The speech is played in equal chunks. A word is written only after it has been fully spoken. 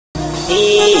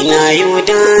Na yi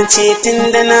dace tun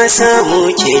da na samu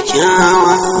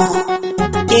kyakkyawa,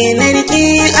 na rike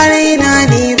a raina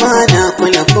ni ba na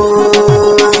kula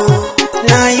kowa,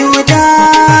 na yi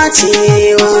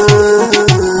dacewa.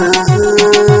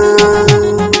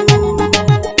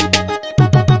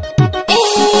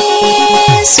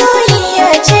 Soyayya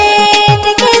ce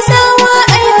take sawa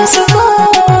a yau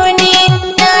sukuni,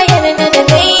 na yarda da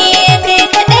kai, kai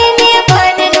kaɗai ne ba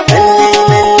ni da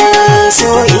kowa.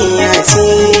 Soyayya ce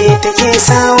take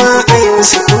sawa a yau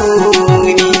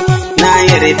sukuni, na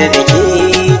yarda da ke,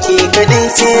 ke kaɗai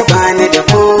ce ba ni da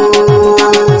kowa.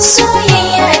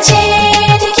 Soyayya ce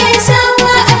take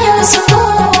sawa a yau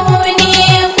sukuni,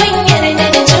 kun yarda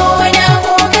da juna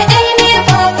ko kaɗai ne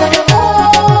ba ku da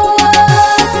kowa.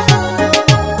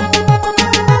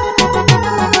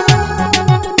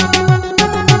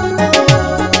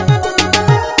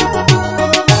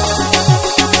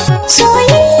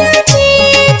 Soyayya ce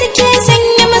take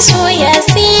sanya masoya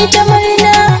su ta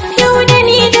murna, yau da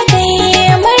ni da kai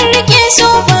mun rike so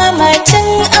ba matan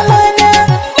amana,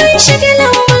 mun shiga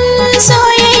lambun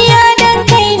soyayya dan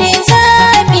kai ne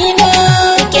zaɓi na,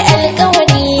 rike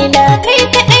alƙawari na kai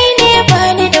kaɗai ne ba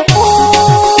ni da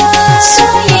kowa.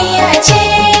 Soyayya ce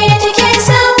take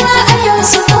sawa a yau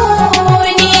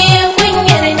sukuni, kun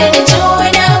yarda da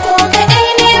juna ko kaɗai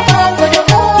ne ba ku da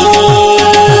kowa.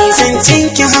 Zancen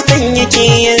ki hakan yake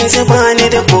yanzu bani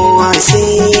da kowa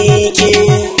sai ke,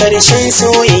 ƙarshen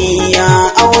soyayya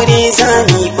aure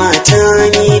zami mata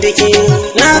ni da ke,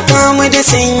 na kamu da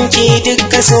sanki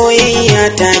duka soyayya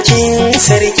takin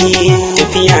sarki,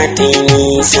 tafiya ta yi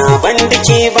nisa banda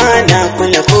ke ba na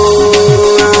kula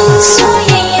kowa.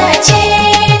 Soyayya ce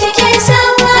take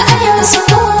sawa a yau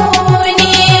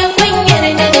sukuni, kun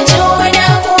yarda da juna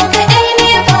ko kaɗai ne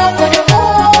ba ku da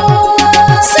kowa.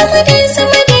 Sama dai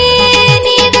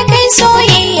ni da kai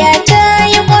soyayya ta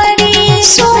yi ƙwari,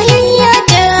 soyayya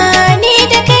ta ni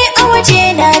da kai a waje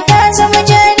na ta zama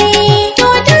jari, to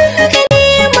don haka ne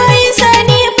mai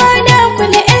sani ba na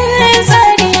kula 'yan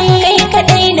tsari, kai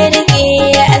kaɗai na rike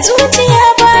a zuciya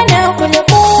ba na kula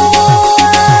kowa.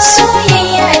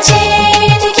 Soyayya ce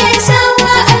take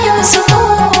sawa a yau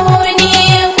sukuni,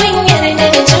 kun yarda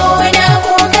da juna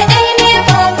ko kaɗai ne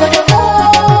ba ku da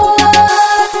kowa.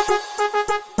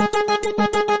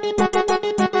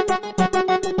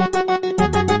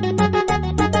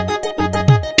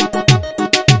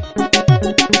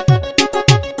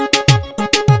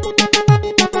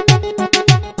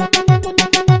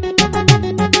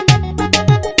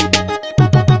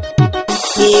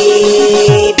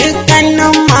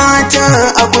 Dukkanin mata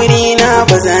a gurina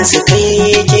ba za su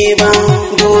kai ke ba,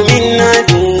 domin na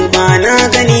duba na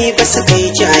gani ba su kai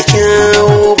ki a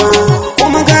kyawu ba,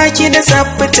 kuma ga ki da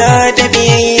tsafta da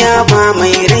biyayya ba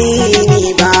mai raini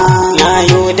ba, na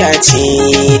yo dace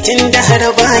tun da har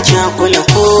ba kya kula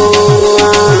kowa.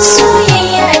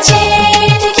 Soyayya ce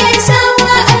take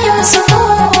sawa a yau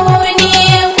sukuni,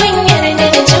 kun yarda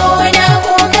da juna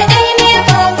ko kaɗai ne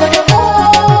ba ku da kowa.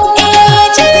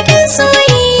 Jirgin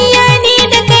soyayya ni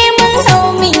da kai mun hau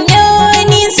min yau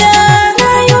nisa, na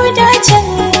yau dacen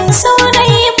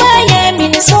saurayi baya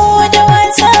min so da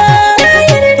wasa, na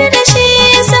yarda da shi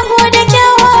saboda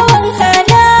kyawawan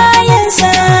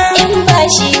halayensa, in ba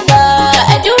shi ba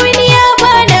a duniya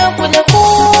ba na kula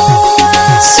kowa.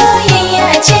 Soyayya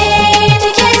ce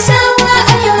take sawa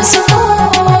a yau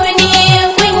sukuni,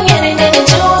 kun yarda da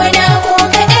juna ko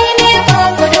kaɗai ne ba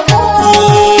ku da kowa.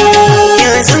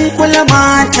 Ya zan kula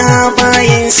mata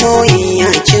bayan soyayya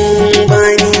kin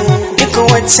bani, duk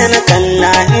wacce na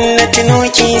kalla in na tuno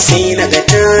ki sai na ga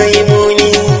ta yi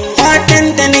muni, fatan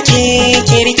da nake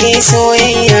kirke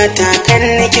soyayya ta kar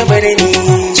ki bar ni,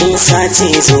 kin sace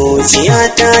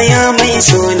zuciyata ya mai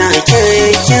sona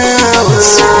kyakkyawa.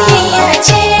 Soyayya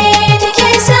ce take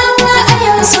sawa a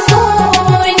yau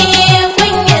sukuni,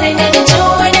 kun yarda da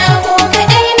juna ko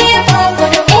kaɗai ne ba ku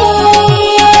da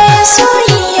kowa.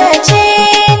 Soyayya ce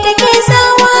take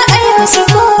sawa a yau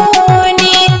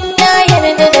sukuni, na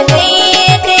yarda da kai,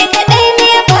 kai kaɗai ne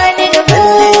ba ni da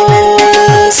kowa.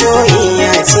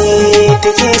 Soyayya ce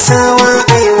take sawa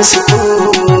a yau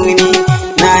sukuni,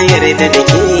 na yarda da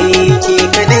ke, ke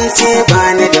kadai ce ba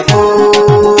ni da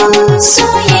kowa.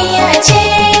 Soyayya ce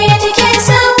take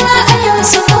sawa a yau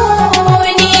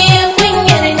sukuni, kun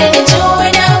yarda da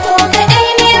juna ko kaɗai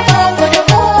ne ba ku da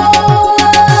kowa.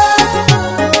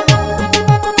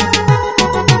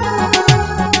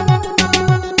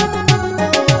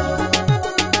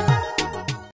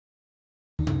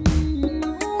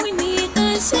 Mune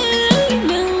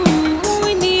Kasarna,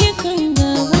 mune kan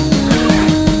gaba,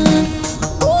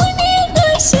 mune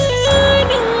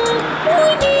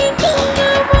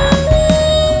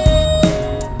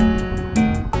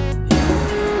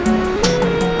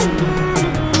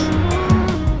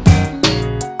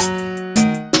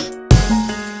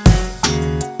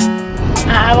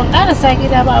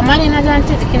gida ba, amma ne na ji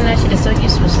ce jikin nashi da sauki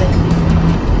sosai.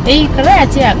 Karaya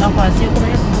ce a kafa sai kuma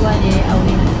ya buwa da ya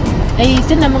aure.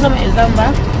 Tunda muka gama exam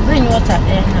ba, zan yi wata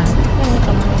ɗaya na. Zan yi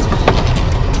kamar wata.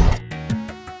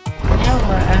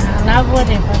 Yawwa, na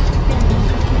gode fa.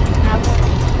 Na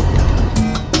gode.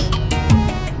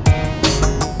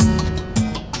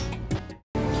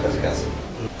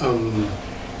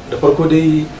 Da farko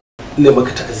dai ne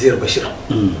maka ta'aziyar Bashir.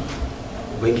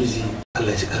 Ubangiji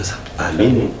Allah ji kansa.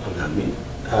 Amin. Amin.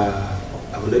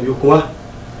 Abu na biyu kuma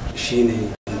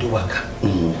shine duba ka.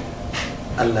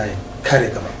 Allah ya kare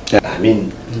ka ba.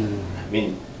 Amin.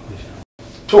 Amin.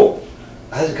 To,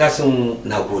 Alhaji Kasim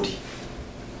na gode.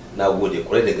 Na gode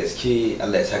kwarai da gaske,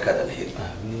 Allah ya saka da alheri.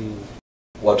 Amin.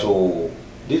 Wato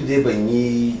duk dai ban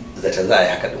yi zaton za a yi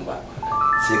haka din ba.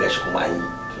 Sai gashi kuma an yi.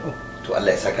 To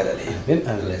Allah ya saka da alheri.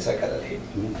 Allah ya saka da alheri.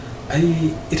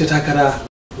 Ai ita takara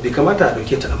bai kamata a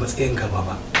dauke ta a matsayin gaba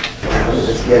ba.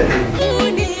 Gaskiya ne.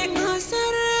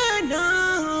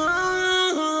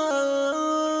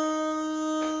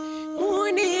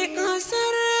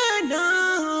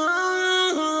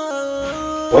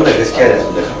 Wannan gaskiya ne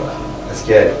sun da kama.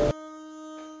 Gaskiya ne.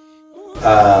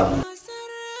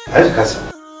 Alhaji Kasim,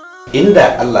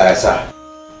 inda Allah ya sa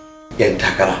yan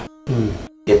takara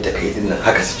yadda kai din nan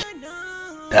haka suke.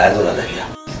 Da an zauna lafiya.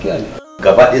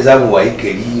 Gaba ɗaya za mu wayi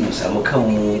gari mu samu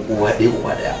kanmu uwa ɗaya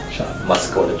uba ɗaya masu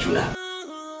kaunar juna.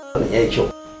 Wannan ya yi kyau.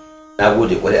 Na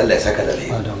gode kwarai, Allah ya saka da alheri.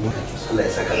 Allah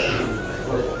ya saka da alheri.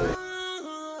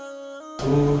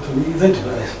 To ni zan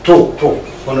tafi. To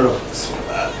honorable.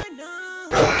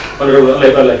 Honorable Allah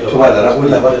ya bala ki. To ba da nagode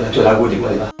to nagode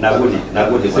kwarai. Nagode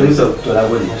kwarai. To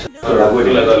nagode.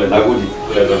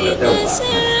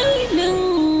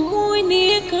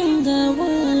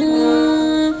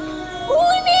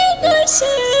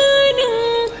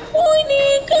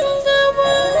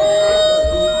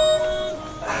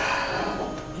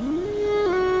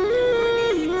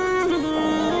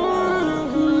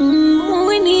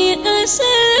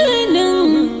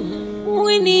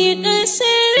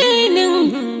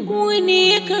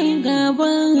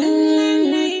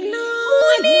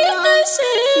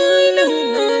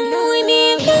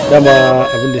 Dama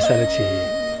abin da yasa na ce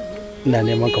ina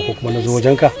neman ka ko kuma na zo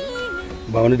wajenka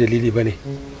ba wani dalili ba ne.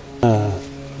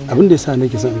 Abin da yasa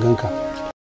nake son ganka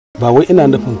ba wai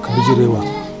ina nufin ka bijirewa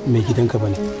mai gidanka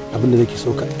ba ne. Abin da nake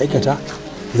so ka aikata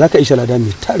za ka isha lada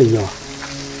mai tarin yawa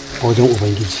a wajen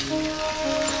Ubangiji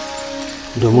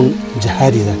domin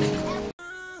jihadi za ka yi.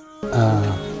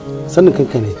 Sannin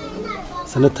kanka ne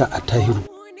sanata a tahiru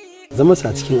zama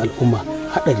sa cikin al'umma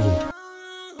haɗari ne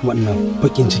kuma ina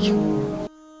bakin ciki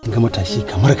ga matashi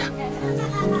kamar ka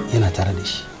yana tare da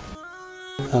shi.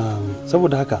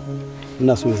 Saboda haka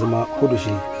ina so ya zama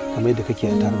kodashi kamar yadda kake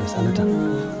a tare da sanata,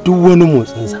 duk wani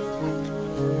motsinsa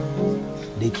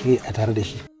da yake a tare da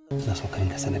shi ina so ka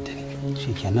rinka sanar da ni.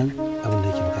 Shi kenan abin da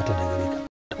yake bukata daga gare ka,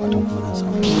 da fatan kuma zan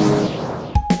samu.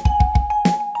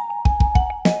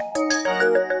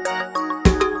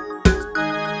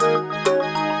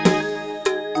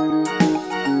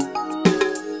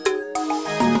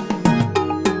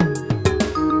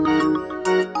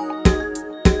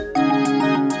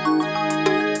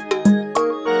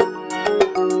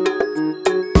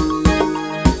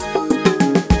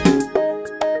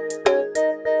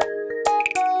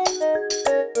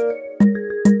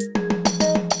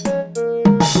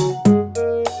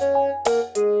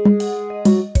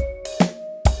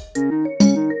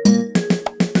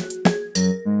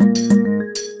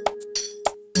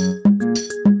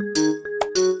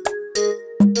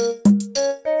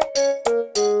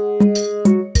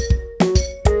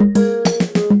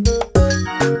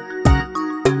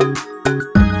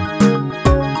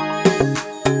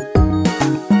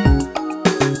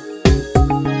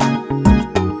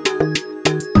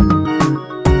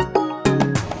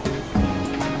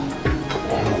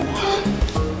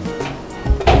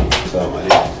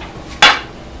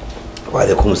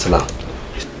 Salam.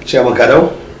 Chairman ka dawo?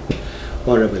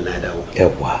 Honorable na dawo.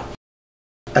 Yawwa.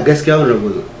 A gaskiya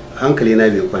honorable hankali na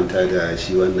bai kwanta da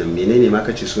shi wannan menene ma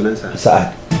kace sunansa?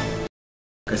 Sa'ad.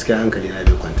 Gaskiya hankali na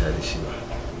bai kwanta da shi ba.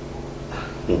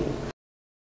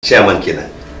 Chairman kenan.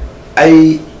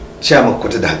 Ai chairman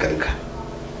kwata da hankalinka.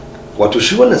 Wato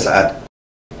shi wannan Sa'ad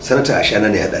sanata Ashana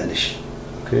ne ya dan da shi.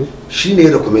 Okay. Shi ne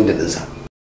ya recommend ɗinsa.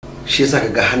 Shi yasa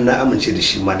kaga har na amince da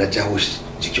shi ma na jawo shi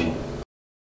jikinmu.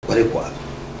 Kwarai kuwa.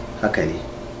 Haka ne.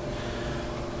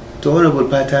 To honorable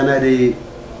fata na dai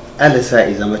alasa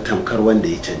ya zama tamkar wanda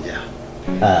ya canja.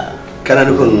 Kana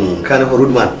nufin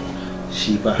Rudman?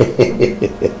 Shi ba.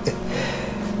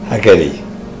 Haka ne.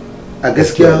 A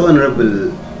gaskiya honorable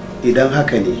idan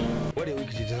haka ne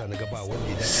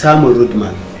samun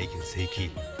Rudman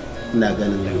ina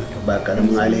ganin ba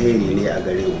karamin alheri ne a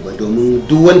gare mu ba, domin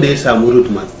duk wanda ya samu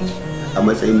roadman a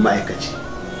matsayin ma'aikaci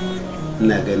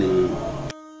ina ganin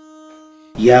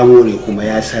ya more kuma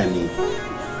ya sami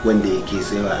wanda yake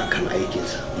tsayawa akan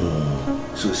aikinsa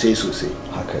sosai sosai.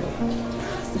 Haka ne.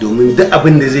 Domin duk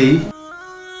abin da zai yi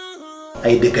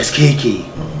ai da gaske yake yi,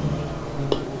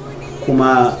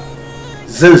 kuma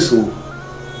zan so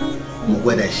mu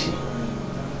gwada shi.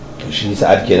 Shi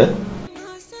Sa'ad kenan?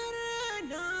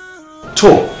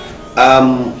 To,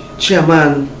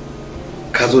 chairman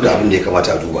ka zo da abin da ya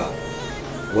kamata a duba.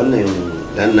 Wannan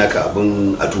nan naka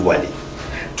abin a duba ne.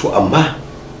 To amma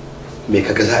me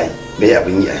kaga za a yi? Me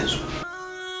abin yi a yanzu?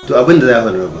 To abin da za a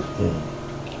faru ba.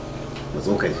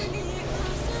 Matso ka ji.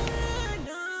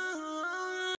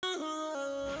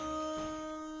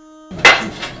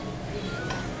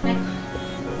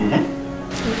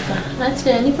 Na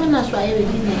ce ni fa na so a yi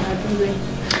bikin ne a Dubai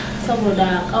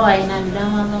saboda kawaye na da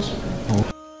dama za su.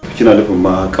 Kina nufin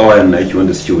ma kawayen naki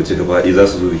wanda suke waje gaba ɗaya za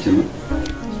su zo bikin nan?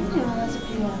 Su ne ma za su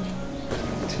fi yawa.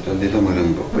 Sai dan dai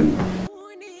lamarin babban ne.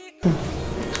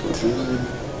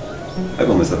 Ai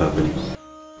ba matsala ba ne.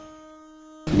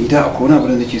 Ni da akwai wani abu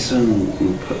da nake son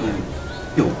in faɗa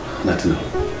yau na tuna.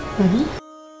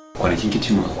 Kwanakin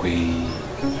kicin akwai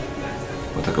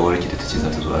wata kawarki da ta ce za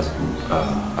ta zo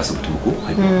asibitin ko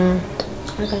haihuwa.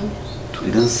 To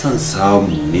idan son samu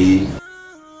ne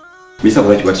me yasa ba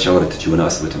za ki ba ta shawara ta ce wani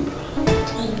asibitin ba?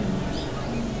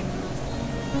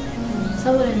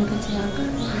 Saboda ne ka ce haka.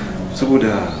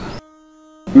 Saboda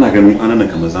ina ganin kwanan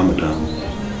kamar za mu dan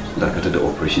dakatar da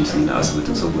operations na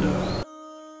asibitin saboda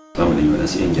za mu yi wani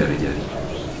yan gyare-gyare.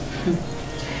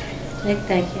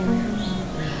 Rekta kenan.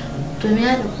 To me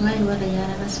ya da kuma yi wata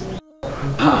gyara asibiti?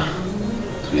 A'a,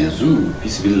 to yanzu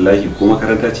bisbillahi ko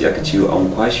makaranta ce aka ce an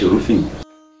kwashe rufin,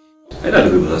 ai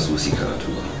ɗalibai ba za su yi karatu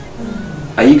ba.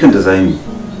 Ayyukan da za mu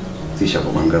zai shafa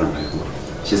bangaren haihuwa.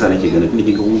 Shi yasa nake ganin inda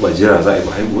kika ba jira za a yi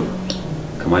ba haihuwa,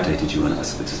 kamata ya ta ji wani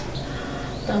asibiti.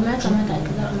 To amma ya kamata a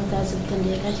kaza mata asibitin da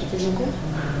ya dace ta je ko?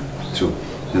 To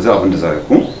yanzu abin da za a yi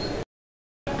ko?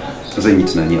 Zan yi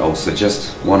tunani, I will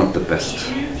suggest one of the best.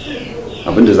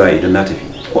 Abin da za a yi idan na tafi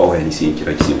ko a waya ne sai in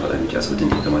kira ki sai in faɗa miki asibitin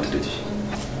da ya kamata ta je.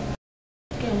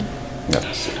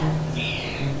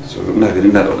 So ina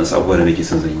ganin na da waɗansu abubuwa da nake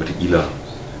son zan yi watakila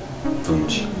don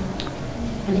wuce.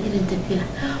 Wani irin tafiya?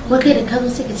 Wai kai da ka zo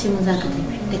sai ka ce min za ka tafi.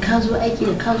 Da ka zo aiki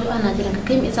da ka zo ana jiran ka,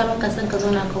 kai me yasa baka son ka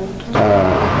zauna ka hutu?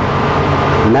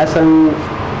 Na san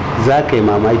za ka yi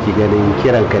mamaki ganin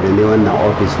kiranka da ne wannan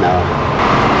ofis nawa.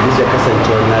 Duk da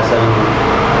kasancewar na san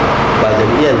ba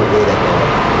jam'iyyar mu ɗaya da kai ba.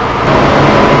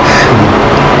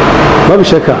 Babu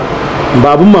shakka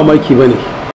ba abin mamaki ba ne,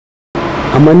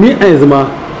 amma ni a yanzu ma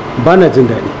ba na jin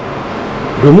daɗi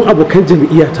domin abokan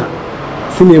jam'iyyata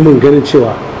su ne min ganin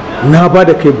cewa na ba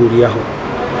da kai buri yaho.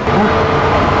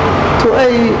 To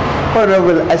ai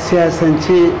honorable a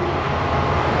siyasance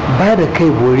ba da kai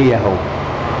bori ya hau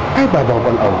ai ba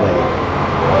bakon abu ba ne,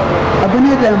 abu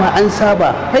ne da ma an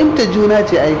saba, fahimta juna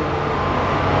ce ai.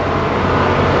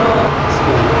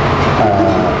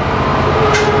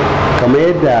 Kamar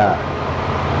yadda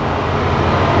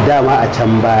dama a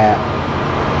can baya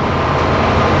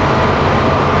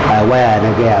a waya na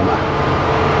gaya ma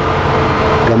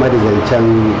game da zancen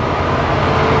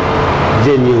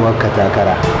janyewar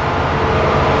katakara,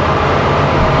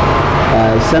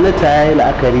 sanata ya yi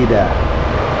la'akari da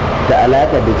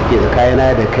alaƙar da take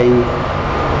tsakanina da kai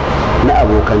na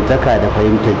abokantaka da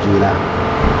fahimtar juna,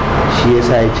 shi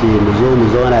yasa ya ce mu zo mu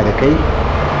zauna da kai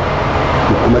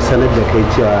mu kuma sanar da kai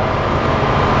cewa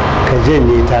ka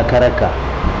janye takararka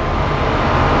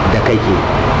da kake,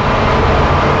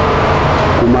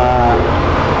 kuma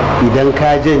idan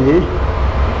ka janye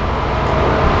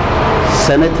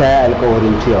sanata ya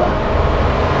alkawarin cewa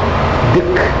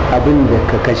duk abin da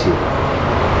ka kashe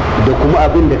da kuma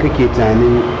abin da kake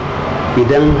tunanin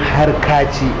idan har ka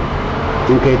ci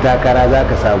in kai takara za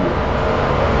ka samu,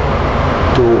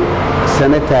 to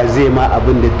sanata zai ma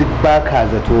abin da duk baka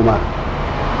zato ma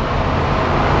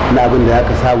na abin da za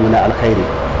ka samu na alkhairi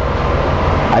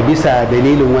a bisa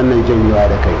dalilin wannan janyewa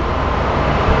da kai.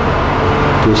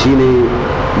 To shine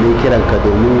mun kiranka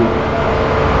domin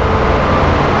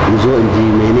in zo in ji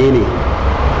menene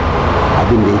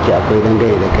abin da yake akwai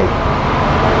dangane da kai.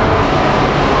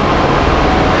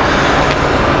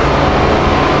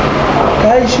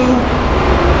 Ka yi shiru,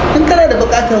 in kana da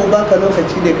bukatar mu baka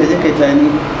lokaci da ka je kai tani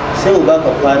sai mu baka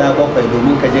kwana 7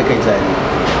 domin ka je kai tani,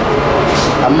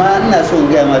 amma ina so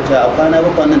in gaya mata a kwana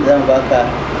 7 nan da zan baka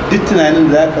duk tunanin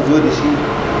da za ka zo da shi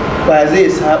ba zai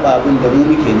saba abin da mu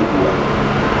muke nufi ba,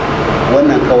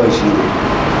 wannan kawai shi ne.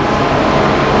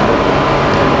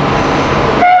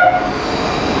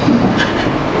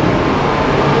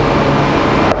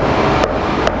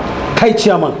 kai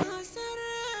ciyaman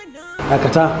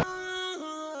dakata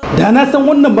da na san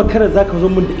wannan makarar zaka zo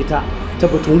min da ita ta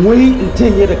batun wai in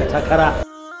tanye daga takara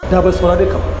da ban saurare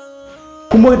ka ba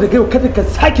kuma daga yau kada ka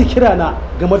sake kira na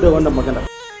game da wannan magana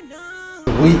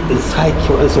wai in sake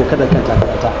wani sauka da kan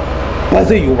takarata ba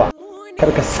zai yiwu ba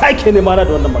kar ka sake nema na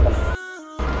da wannan magana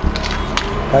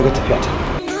kaga tafiya ta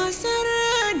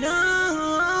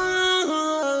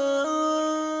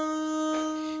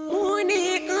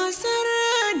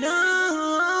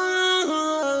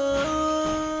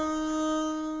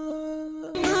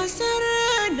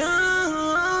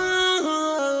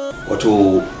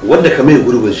wato wanda ka mai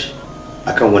gurbin shi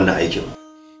akan wannan aikin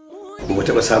ba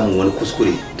taɓa samun wani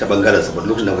kuskure ta bangaren sa ba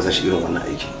lokacin da ka sashi irin wannan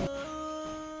aikin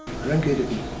ranka ya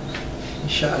daɗe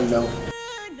insha Allah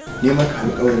ne maka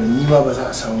alƙawarin ni ma ba za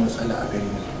a samu matsala a gare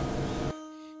ni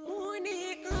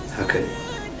haka ne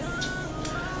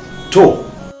to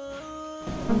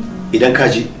idan ka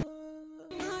ji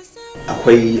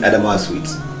akwai Adamawa Sweet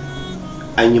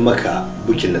an yi maka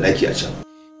bukin na ɗaki a can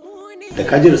da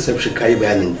ka ji reception ka yi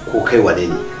bayanin ko kai wane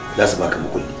ne za su baka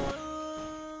makulli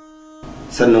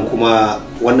sannan kuma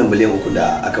wannan miliyan 3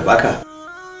 da aka baka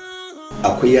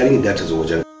akwai yarinyar da ta zo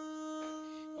wajen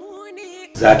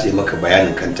za ta yi maka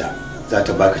bayanin kanta za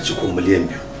ta baka cikon miliyan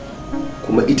 2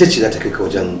 kuma ita ce za ta kai ka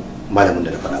wajen malamin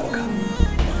da na faɗa maka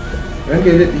ranka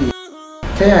ya daɗe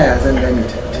ta yaya zan gane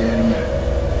ta yarinya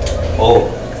oh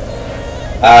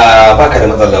baka da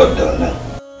matsala da wannan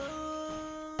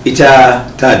ita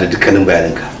tana da dukkanin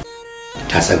bayaninka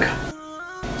ta san ka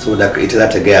saboda haka ita za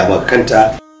ta gaya maka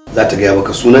kanta za ta gaya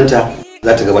maka sunanta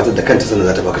za ta gabatar da kanta sannan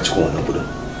za ta baka cikin wannan kudin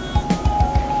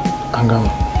an gama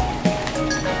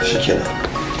shikenan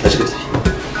ta shiga tafi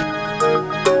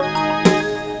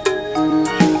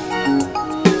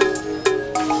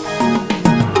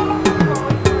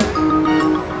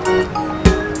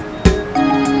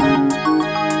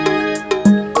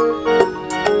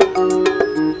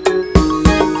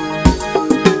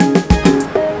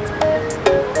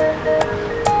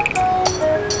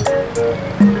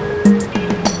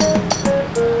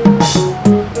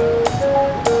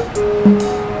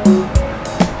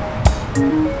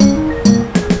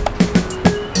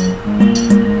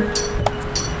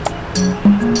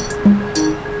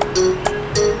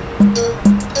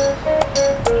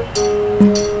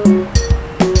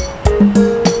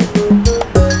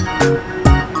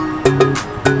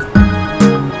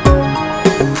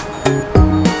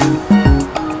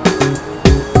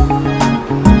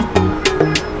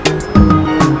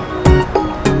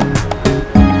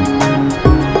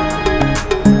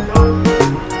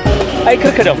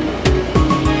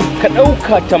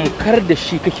tamkar da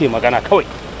shi kake magana kawai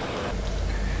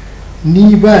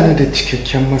ni ba ni da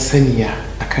cikakken masaniya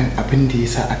akan abin da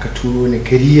yasa aka turo ni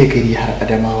gari ya gari har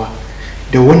Adamawa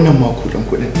da wannan makudan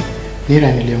kudin naira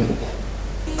miliyan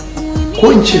 3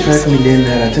 ko in ce 5 miliyan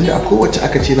naira tunda akwai wacce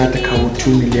aka ce za ta kawo 2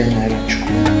 miliyan naira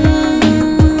ciko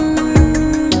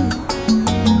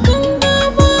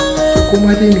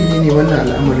kuma dai menene wannan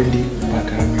al'amarin dai ba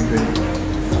karamin bane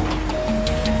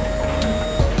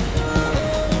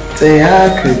tsaya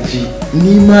ka ji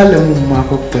ni malamin ma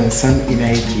ban san ina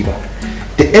yake ba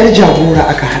da yar jagora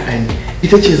aka haɗa ni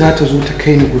ita ce za ta zo ta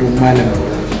kai ni gurin malamin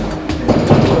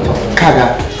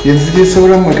kaga yanzu dai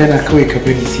sauran magana kawai ka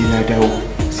bari sai na dawo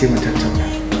sai mu tattauna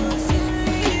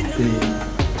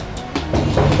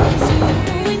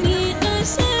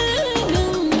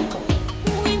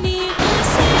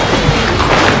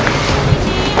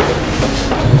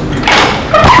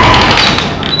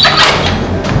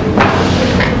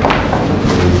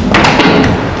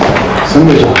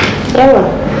yawa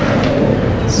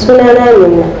suna na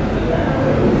nuna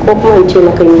ko kuma in ce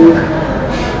maka yi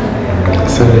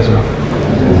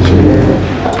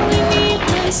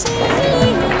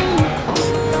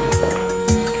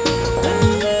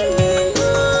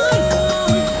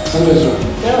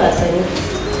yawa sani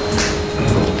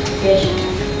ya shi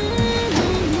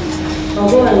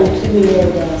abubuwan mutum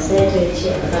da sanatar ce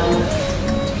a kama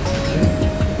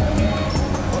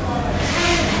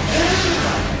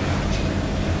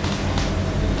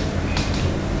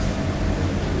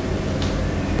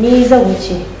ni zan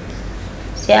wuce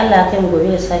sai Allah kai mu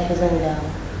gobe da safe zan dawo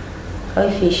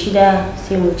karfe 6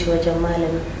 sai mu ci wajen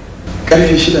malami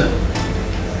karfe 6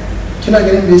 kina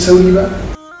ganin bai sauri ba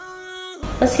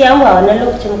gaskiya ba wannan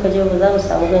lokacin muka je ba za mu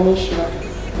samu ganin shi ba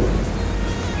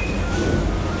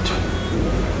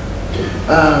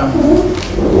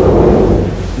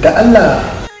da Allah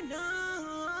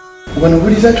wani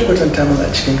wuri za ki kwatanta mana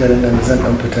a cikin garin nan zan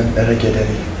dan fitan da rage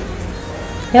dare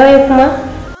yawai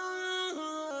kuma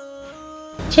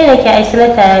ce da ke ai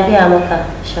sanata ya biya maka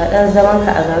shaɗan zaman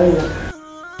ka a garin nan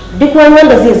duk wani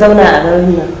wanda zai zauna a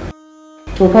garin nan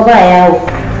to fa ba yawo.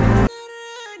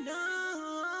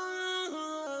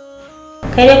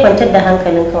 Kai dai kwantar da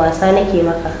hankalinka, wasa nake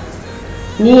maka.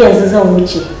 Ni yanzu zan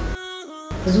wuce,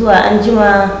 zuwa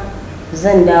anjima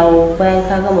zan dawo bayan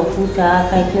ka gama huta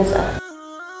ka kinsa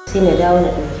sai na dawo na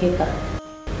ɗauke ka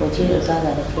waje da zaga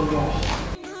da kai yawo.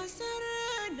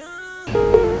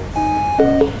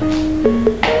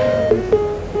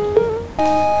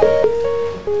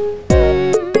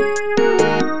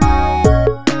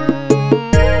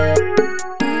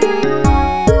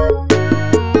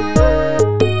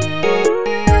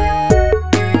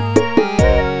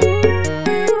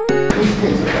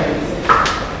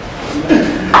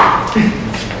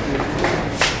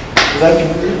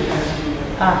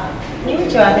 Ni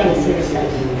wucewa zan yi sai da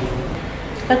safe.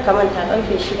 Kar ka manta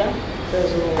ƙarfe 6 zan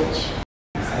zo wuce.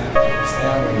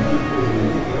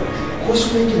 Ko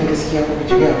sunan ki na gaskiya ko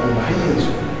ki ga ba har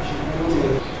yanzu.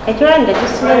 Ka kira ni da duk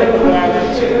sunan da kuma ya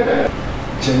dace.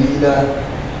 Jamila,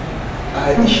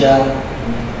 Aisha,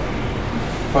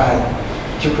 Fahad,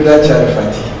 ki kula da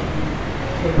Fati.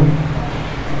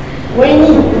 Wai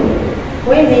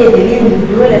me ya dalilin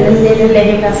dole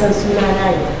lallai ka san suna na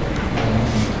ne.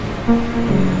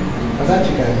 Ba za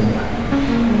ki gane ba.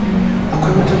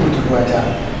 Akwai wata budurwata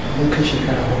mun kai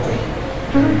shekara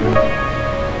 7.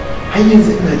 Har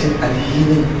yanzu ina jin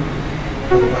alhinin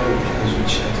wani da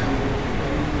zuciyata.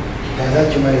 Da za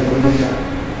ki mara gwanin da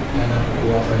na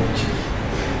kowa farin ciki.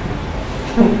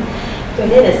 To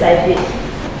ne da safe.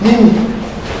 Nini.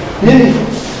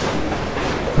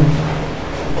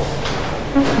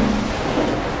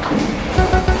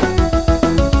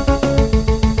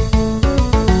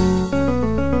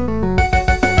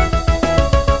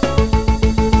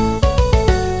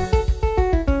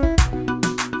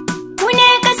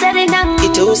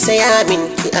 Tausaya min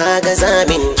ki agaza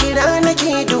min kira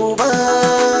nake duba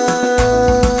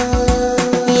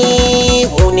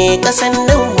mu ne kasan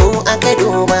nan mu aka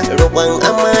duba roƙon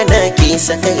amana ke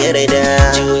saka yarda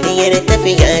juriyar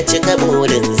tafiya cika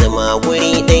burin zama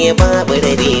wuri ɗaya babu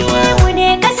rabewa mu ne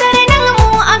kasar nan mu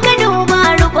aka duba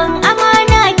roƙon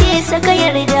amana ke saka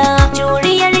yarda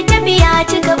juriyar tafiya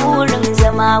cika burin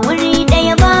zama wuri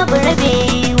ɗaya babu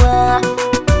rabewa.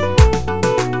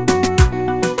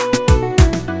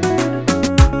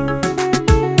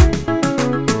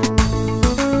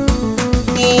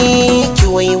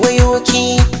 waiwayo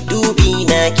ki dubi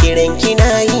na kiran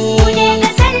kina yi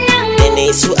da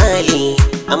ne su'ali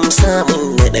amsa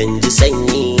mun na dan ji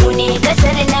sanyi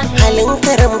halin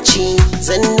karamci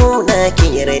zan nuna ki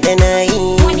yarda na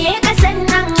yi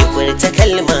ki furta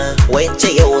kalma wacce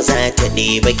yau za ta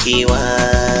ɗeba kewa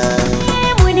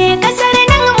mu ne kasar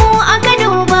nan mu aka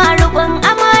duba roƙon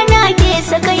amana ke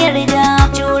saka yarda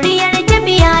juriyar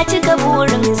tafiya cika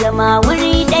burin zama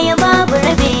wuri ɗaya babu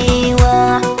rabewa.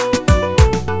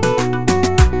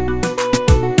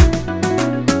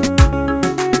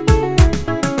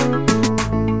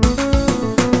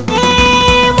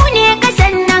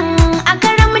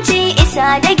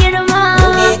 Da girma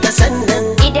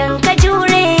idan ka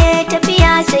jure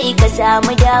tafiya sai ka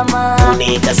samu dama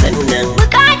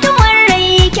bukatun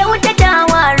rai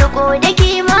kyautatawa riko da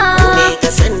kima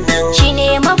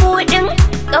shine mabudin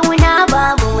kauna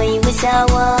babu mai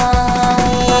musawa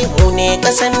mu ne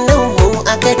kasan nan mu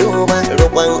aka duba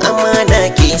roƙon amana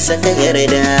ke saka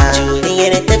yarda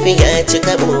juriyar tafiya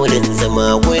cika burin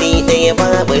zama wuri ɗaya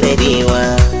babu rabewa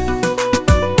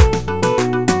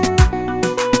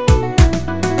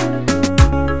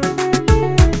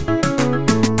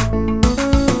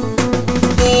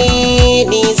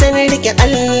ni zan rike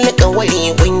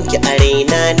alƙawari gunki a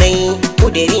raina nai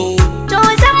kudiri to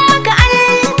zan maka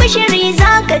albishiri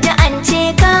zaka ji an ce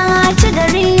ka ci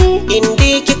gari inda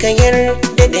kika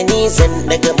yarda da ni zan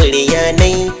daga murya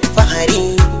nai fahari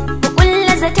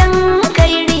kulla zaton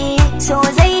kairi so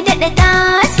zai daɗa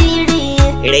tasiri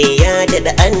rai ya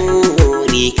daɗa an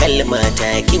nuri kalma ta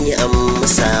kin yi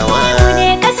amsawa ne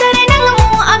kasar nan mu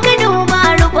aka duba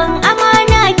roƙon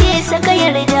amana ke saka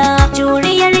yarda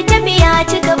juriyar tafiya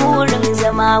cika burin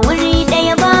zama wuri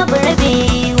ɗaya babu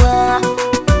rabewa.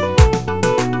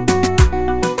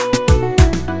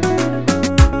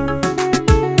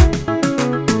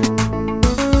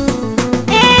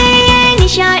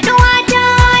 Nishaɗuwa ta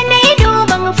na yi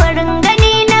duban farin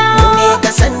gani na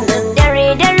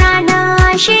dare da rana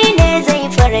shi ne zai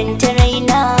faranta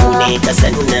raina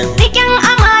rikin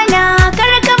amana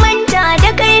kar ka manta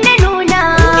da kai na nuna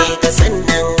ka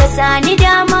sani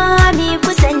dama mi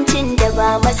kusancin da ba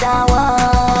matsawa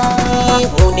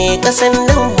mu ne kasan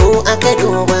nan mu aka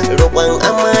duba roƙon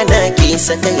amana ke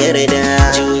saka yarda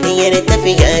juriyar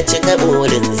tafiya cika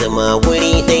burin zama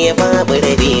wuri ɗaya ɗaya babu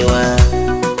rabewa.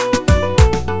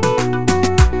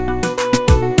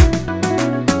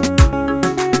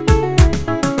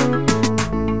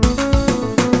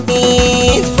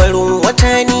 Farin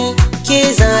wata ni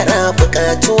ke zara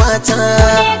buƙatuwata,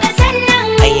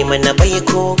 ai mana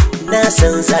baiko na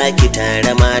san zaki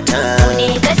tare mata.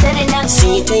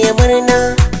 Si ta yi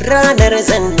murna ranar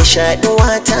zan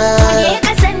nishaɗuwata,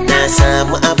 na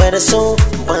samu abar so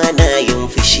ba na yin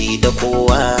fushi da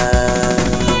kowa.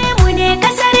 Mune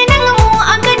kasar nan mu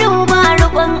aka duba,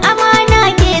 roƙon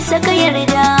amana ke saka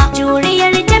yarda,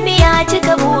 juriyar tafiya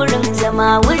cika burin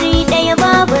zama wuri ɗaya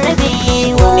babu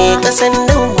rabewa. Mune kasar nan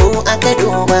mu aka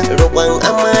duba, roƙon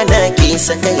amana ke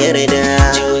saka yarda,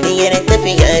 juriyar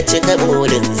tafiya cika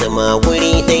burin zama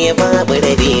wuri ɗaya babu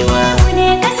rabewa.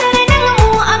 Mune kasar nan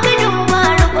mu aka duba,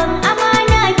 roƙon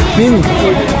amana ke saka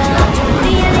yarda,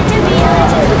 juriyar tafiya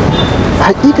cika.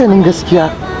 Hakikanin gaskiya,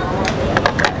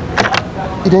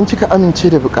 idan kika amince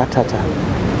da bukatata,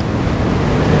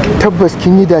 tabbas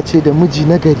kin yi dace da miji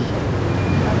na gari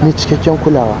mai cikakken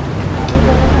kulawa.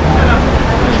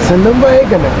 Sannan baya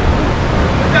ga nan,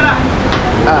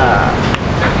 a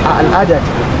al'ada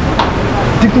ta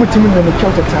duk mutumin da na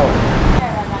kyautatawa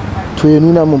to ya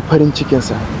nuna min farin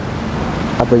cikinsa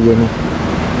a bayyane.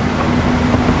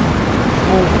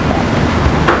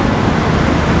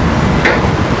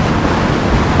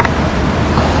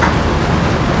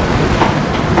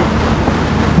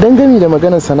 Dangane da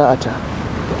maganar sana'ata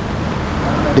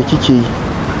da kike yi,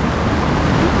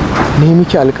 ne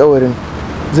miki alkawarin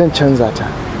zan canza ta,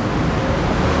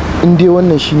 in dai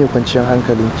wannan shine kwanciyar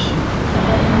hankalinki.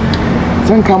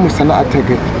 Zan kama sana'a ta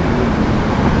gari,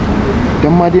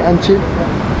 don ma dai an ce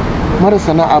mara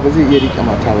sana'a ba zai iya rike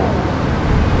mata ba.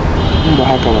 In ba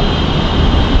haka ba,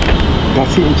 da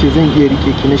sai in ce zan iya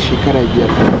rike ki na shekara 5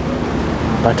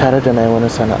 ba tare da na yi wani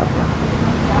sana'a ba.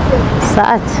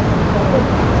 Sa'ad,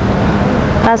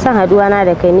 ka san haduwa na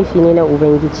da kai nufi ne na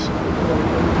Ubangiji.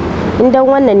 In dan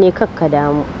wannan ne kakka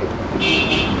damu.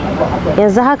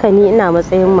 Yanzu haka ni ina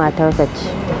matsayin matarka ce,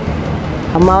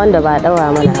 amma wanda ba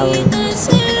daura mana aure.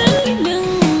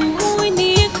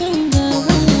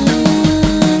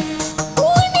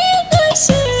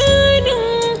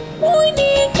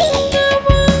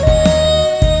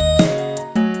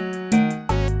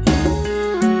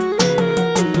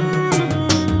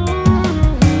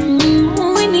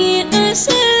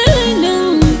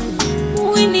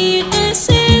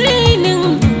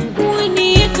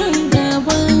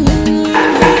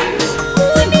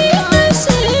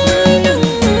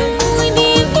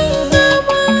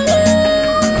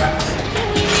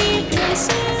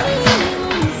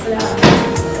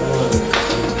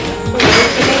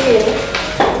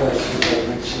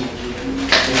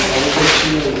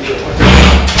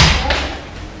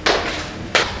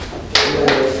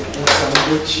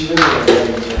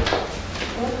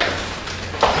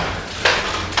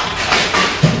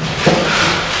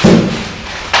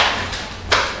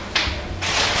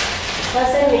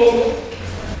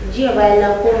 Jiya bayan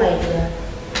na koma gida,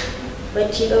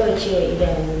 bacci kawai cewa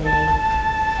idanu na yi.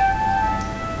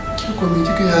 Kin kuma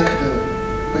kika yi haka da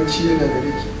bacci yana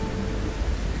gare ki?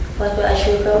 Wato a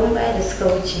shekarun baya da suka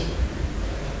wuce,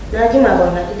 na jima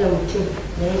ban haɗu da mutum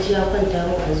da ya ji ya kwanta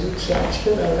mu a zuciya a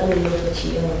cikin ƙanƙanin lokaci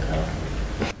yawan kawa.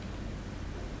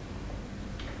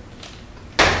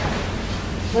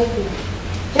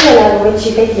 Tuna na da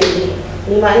bacci kake ji,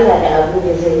 ni ma ina da abu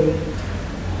da zai yi.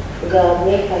 Ga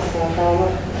breakfast na kama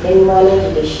don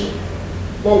manaji da shi,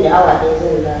 nan da awa ɗaya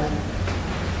zan dawo.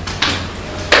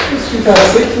 Sweetheart,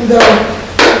 sai kin dawo.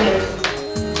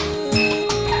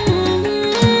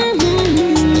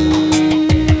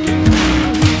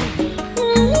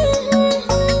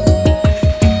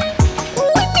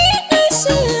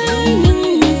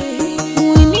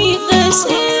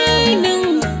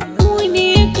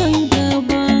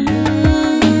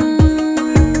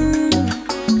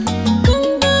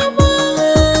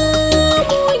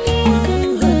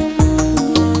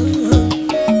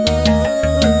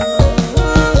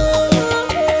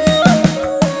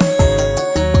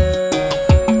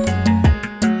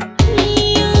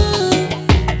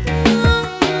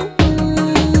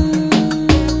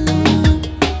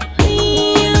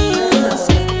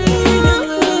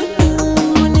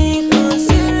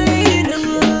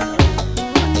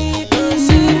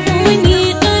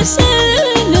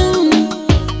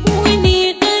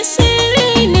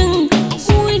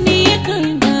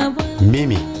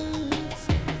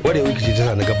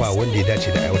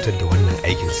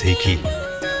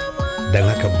 don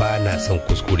haka ba na son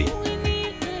kuskure.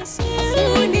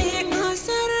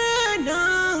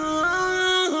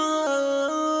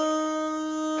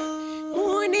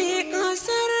 Mune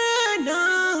Kasarna.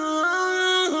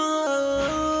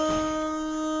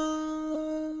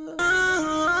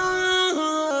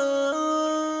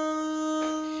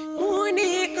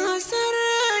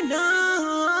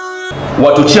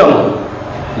 wato ciyaman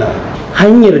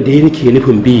hanyar da yake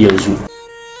nufin bi yanzu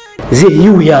zai yi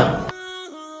wuya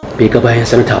bai ga bayan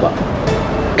sanata ba,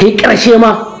 kai ƙarshe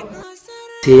ma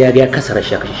sai ya ga ya kasa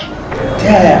rashin kashi. Ta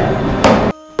yaya?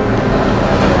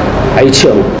 Ai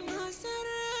ciyaman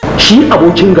shi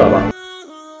abokin gaba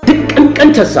duk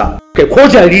ƙanƙantarsa kai ko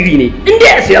jariri ne inda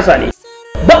ya siyasa ne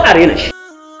ba a rena shi,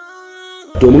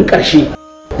 domin ƙarshe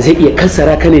zai iya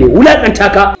kansara ka ne ya wulaƙanta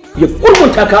ka ya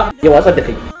gurgunta ka ya watsar da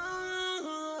kai.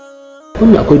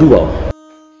 Wannan akwai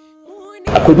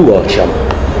dubawa shama.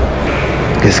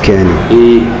 Gaskiya ne.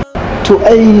 To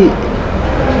ai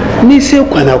ni sai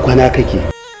kwana-kwana kake,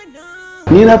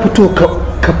 ni na fito ka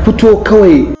fito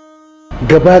kawai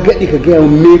gaba gaɗi ka gaya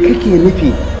me kake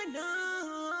nufi.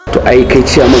 To ai kai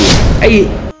ciyaman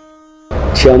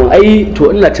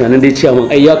to ina tunanin dai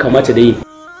ciyaman ai ya kamata dai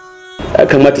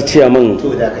ciyaman. To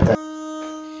dakata.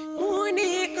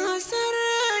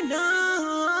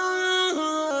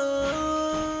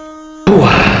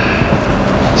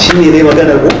 Shi ne dai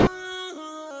maganar ku?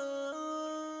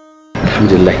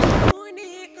 Alhamdulillah.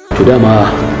 To dama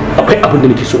akwai abin da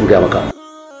nake so in gaya maka.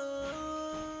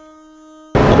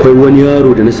 Akwai wani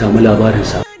yaro da na samu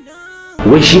labarinsa,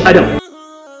 wai shi Adam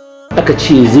aka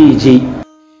ce zai je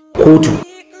kotu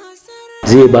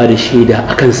zai ba da shaida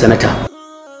akan sanata,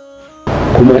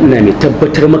 kuma ina mai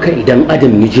tabbatar maka idan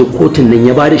Adam ya je kotun nan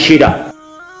ya ba da shaida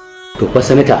to fa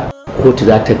sanata kotu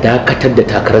za ta dakatar da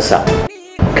takararsa,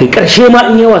 kai ƙarshe ma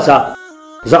in yi wasa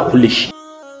za a kulle shi.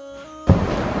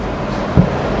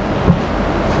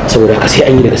 Saboda haka sai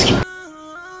an yi da gaske,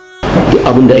 duk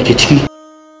abin da ake ciki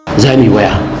za mu yi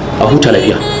waya a huta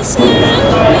lafiya.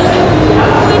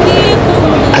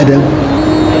 Adam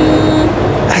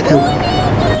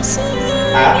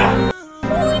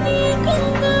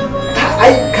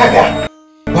ai kaga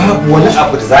babu wani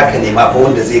abu da zaka nema fa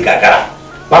wanda zai gagara,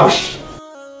 babu shi.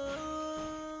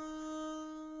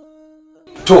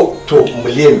 To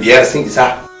miliyan 5 sun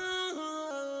isa.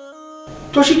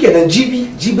 To shikenan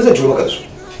jibi zan turo maka da su.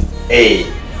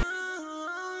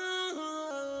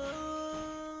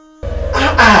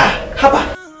 Haba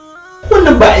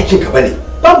wannan ba aikin ka bane,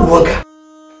 babu ruwanka.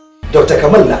 Dr.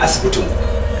 Kamal na asibitin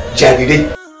jarirai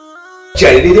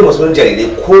dai masu wani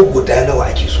jarirai ko guda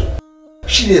nawa ake so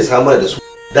shi ne ya samu da su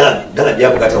dan a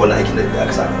biya bukatar wannan aikin da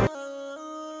aka sa.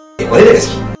 Kwarai da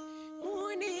gaske.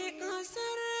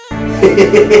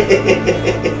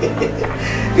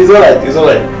 It's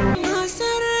alright.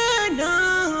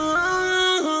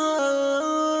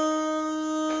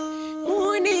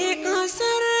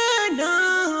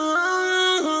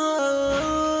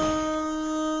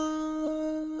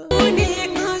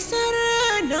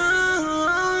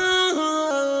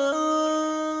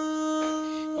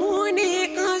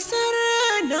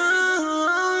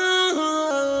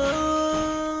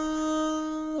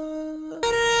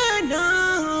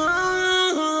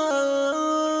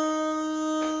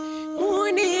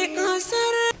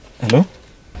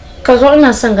 Ka zo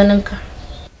ina son ganin ka.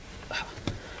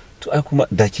 To ai kuma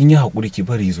da kin yi hakuri ki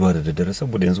bari zuwa da daddare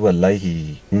saboda yanzu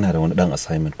wallahi ina da wani dan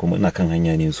assignment kuma ina kan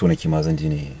hanya ne so nake ma zan je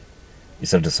ne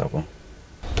isar da sakon.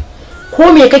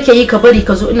 Ko me kake yi ka bari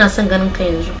ka zo ina son ganin ka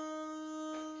yanzu.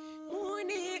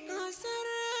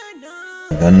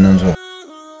 Ganin nan zuwa.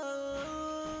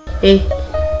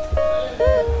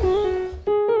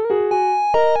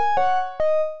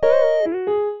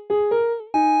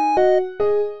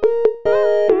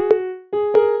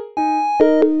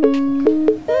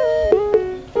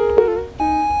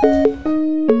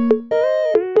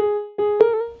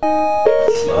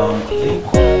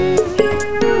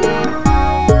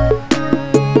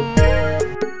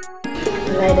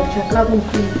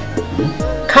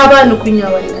 Ka bani kunya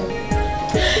wallahi.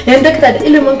 Yan dakta da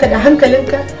iliminka da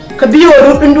hankalinka ka biyo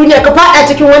rudin duniya ka fada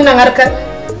cikin wannan harkar.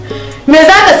 Me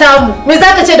zaka samu? Me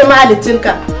zaka ce da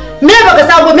mahaliccinka? Me baka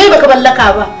samu, me baka mallaka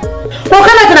ba? Ko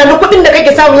kana tunanin kudin da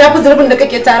kake samu yafi zurbin da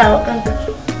kake tarawa kanka?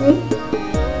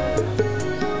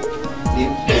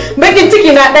 Bakin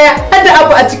ciki na daya har da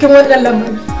abu a cikin wannan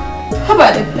lamarin.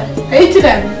 Haba dakta, kai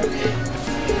tunani.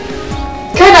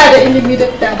 Kana da ilimi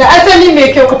dakta, da asali mai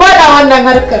kyau ka fada wannan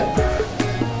harkar.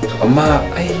 Amma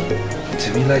ai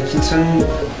Jamila kin san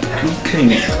kai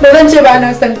ne. Ba zan ce ba na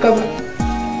san ka ba.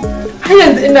 Har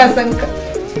yanzu ina san ka.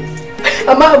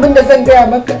 Amma abin da zan gaya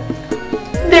maka,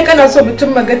 dai kana so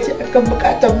mutum magaci akan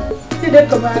bukatan sai dai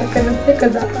ka bar ka nan sai ka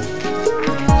zaba.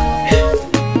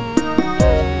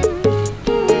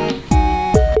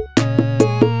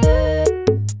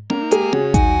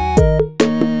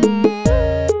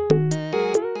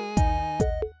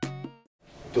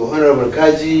 To honorable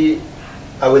kaji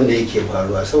abin da yake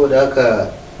faruwa, saboda haka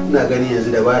ina gani yanzu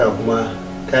dabara kuma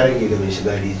ta rage ga mai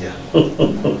shiga rijiya.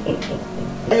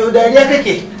 Ayo dariya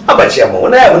kake? Haba ciyama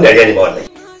wani abin dariya ne ba wallahi.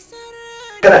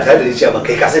 Kana tare da ciyama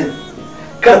kai ka sani.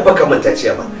 Kar fa ka manta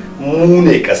ciyama mu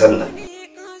ne kasar nan.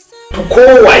 To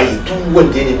kowaye duk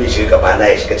wanda ya nemi shiga gaba na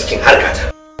ya shiga cikin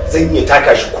harkata. Zan iya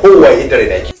taka shi kowaye da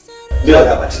raina ke. Ya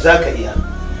ga ba za ka iya.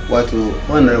 Wato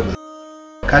wannan rabu.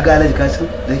 Ka ga Alhaji Kasim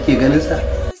da kake ganin sa?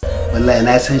 Wallahi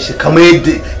na san shi kamar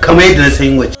yadda na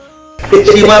san wace.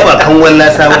 Shi ma ba kan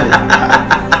wallah sa bane.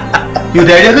 Yo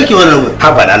dariya kake wannan rabu.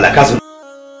 Haba da Allah Kasim.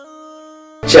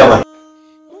 Ciyama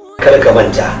kar ka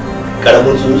manta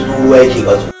karamin tsuntsu ruwa yake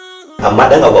bazu. Amma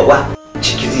dan agwagwa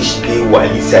ciki zai shiga yi wa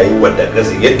Alisa yi wanda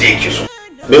gasa yadda yake so.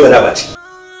 Me wani ba ciki?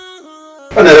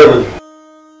 Wannan rabu.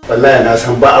 Wallahi na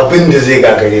san ba abin da zai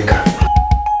gagare ka.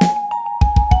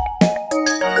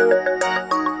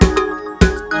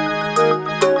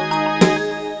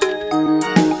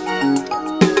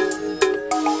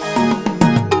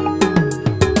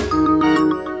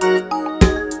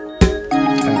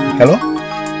 Hello?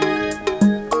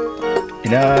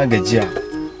 Ina gajiya.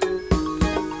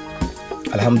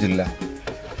 Alhamdulillah.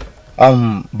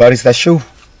 Barista Shehu.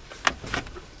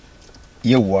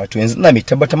 Yauwa, to yanzu ina mai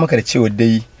tabbatar maka da cewa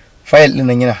dai fayil ɗin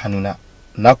nan yana hannuna.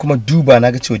 Na kuma duba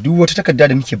na ga cewa duk wata takarda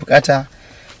da muke bukata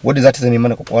wadda za ta zame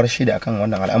mana kwakwar shaida akan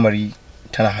wannan al'amari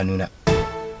tana hannuna.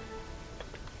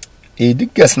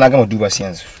 Duk gas na gama duba su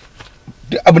yanzu.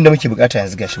 Duk abin da muke bukata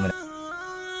yanzu gashi mana.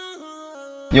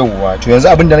 Yauwa, to yanzu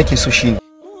abin da nake so shine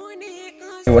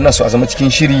wannan so a zama cikin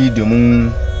shiri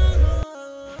domin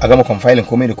a gama compiling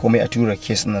komai da komai a tura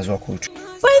case ɗin zuwa kotu.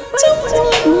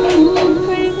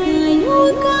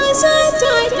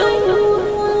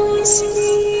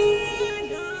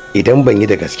 Idan ban yi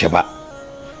da gaske ba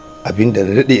abinda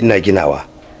na daɗe ina ginawa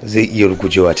zai iya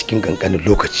rugujewa cikin kankanin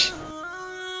lokaci.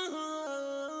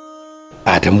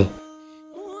 Adamu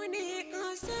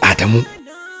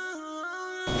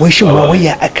wai shin ma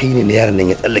waya aka yi ne na yaran nan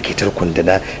ya tsallake tarkon da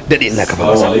na daɗe ina kafa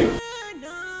masa.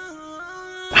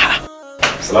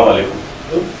 Assalamu alaikum.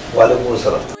 Wa alaikum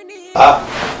assalam.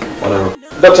 Wannan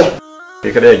doctor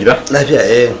kai kada ya gida?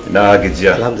 Lafiya na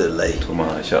gajiya. Alhamdulillah. To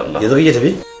masha Allah. Yanzu kake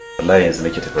tafi? Wallahi yanzu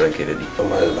nake tafi ranka dadi.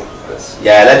 Alhamdulillah.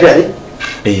 Ya lafiya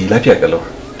ne? Lafiya kalau.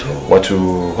 To wato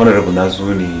honorable na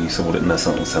zo ne saboda ina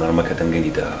son in sanar maka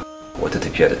dangane da wata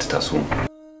tafiya da ta taso.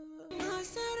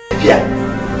 Tafiya?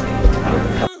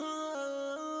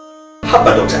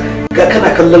 Haba doctor, ga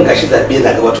kana kallon gashi zabe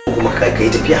na ga wato kuma kai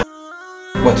tafiya.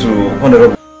 Wato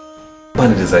honorable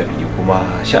bani da zabi kuma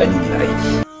sha'ani ne na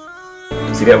aiki.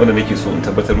 Sai dai abin da nake so in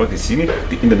tabbatar maka shine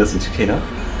duk inda na tsinci kaina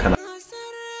kana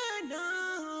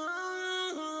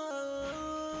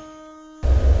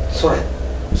sorry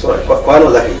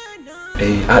kwano zaka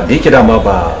yi. Da yake dama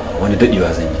ba wani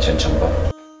dadewa zan yi cancan ba.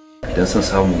 Idan sun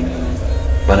samu ne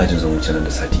bana jin zan wuce nan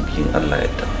da sati biyun Allah ya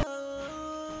yarda.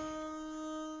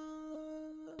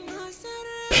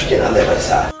 Shikenan Allah ya bar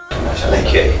sa'a. Masha Allah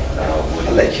kiyaye.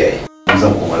 Allah kiyaye.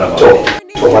 Zan koma rama.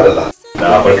 To madalla.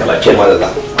 Na barka lafiya. To madalla.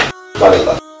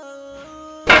 Madalla.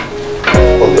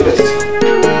 All the best.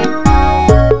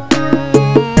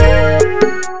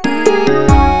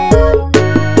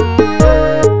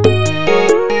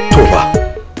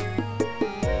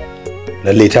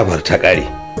 Lallai ta faru ta ƙare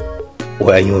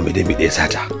wai an yi wa mai ɗaya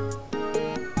sata.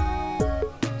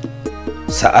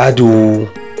 Sa'adu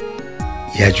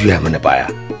ya juya mana baya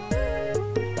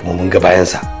kuma mun ga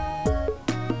bayansa.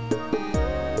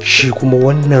 Shi kuma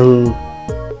wannan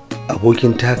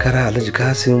abokin takara Alhaji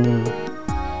Kasim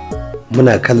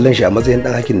muna kallon shi a matsayin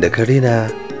ɗan hakin da ka rena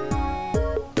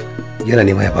yana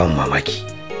nema ya bamu mamaki.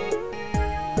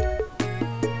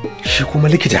 Shi kuma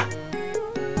likita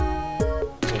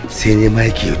sai ne ma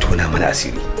yake tona mana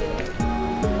asiri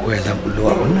ko ya zan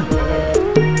bullo a wannan.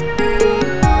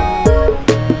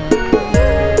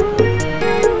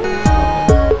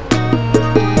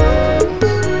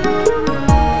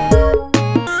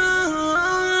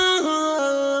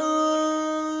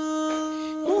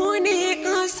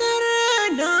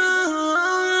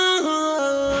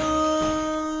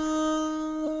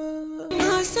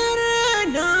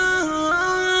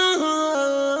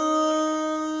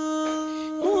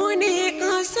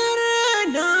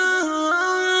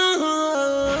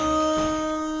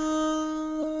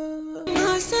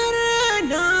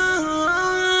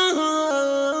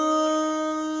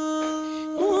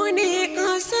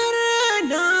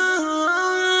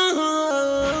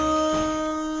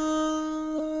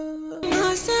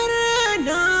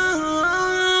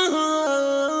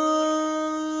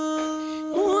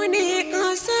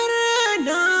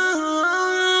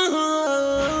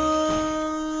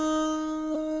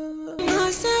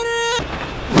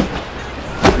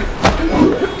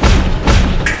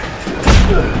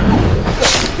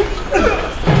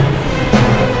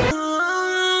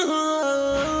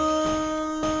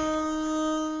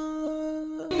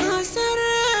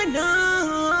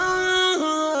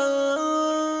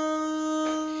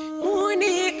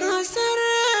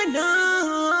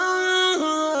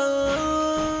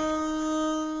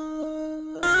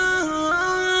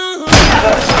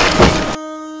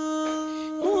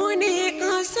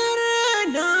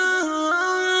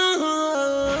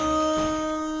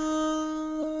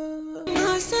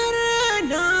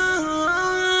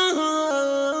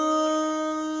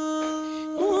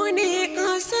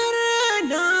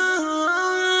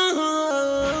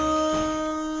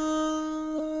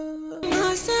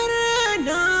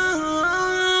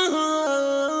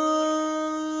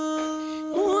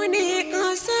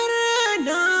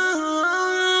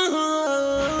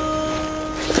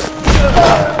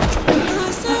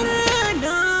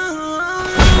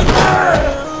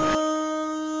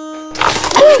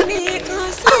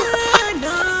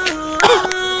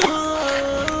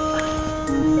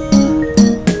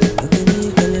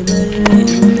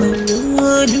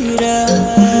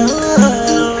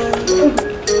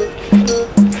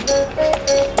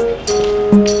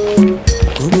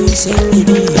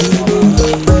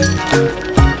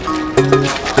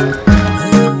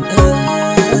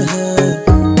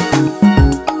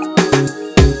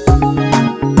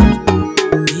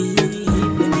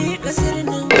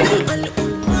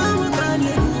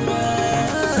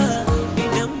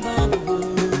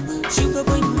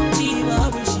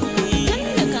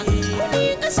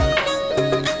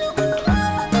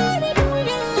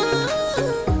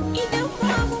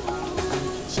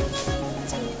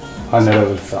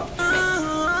 Honorable Sir,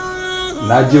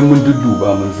 na je mun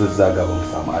dudduba mun zazzaga ba mu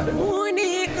samu Adamu.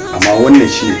 Amma wannan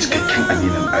shi ne cikakken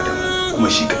aminin Adamu, kuma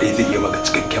shi kadai zai iya maka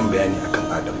cikakken bayani akan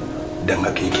Adamu. Dan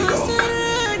haka yake gabanka.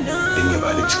 Dan ya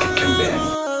bada cikakken bayani.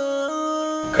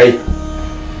 Kai,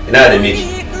 ina da miki.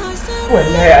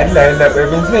 Wallahi Allah ya labai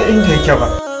ban san inda yake ba.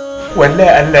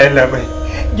 Wallahi Allah ya labai.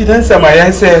 Gidansa ma ya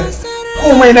sayar.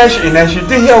 Komai nashi ina shi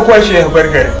duk ya kwashe ya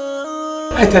bar gari.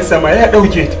 Matarsa ma ya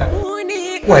dauke ta.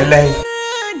 Wallahi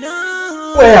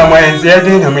waya ma yanzu ya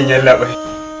daina min yallaɓai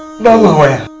ba ma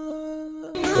waya.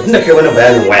 Inda kai wani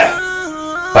bayanin waya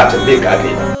ba tambaye ka aka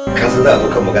yi ba, ka san za a zo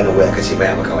kan maganar waya kace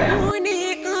baya maka waya.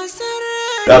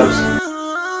 Garus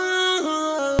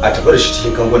a tafi da shi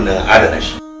cikin kangon nan adana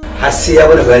shi har sai ya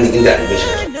wani bayani inda a shi.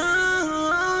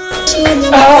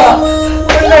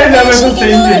 Wallahi na mai son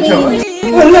sayin da kyau.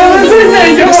 Wallahi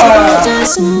sai ya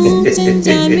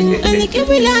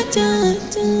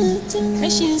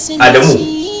Adamu,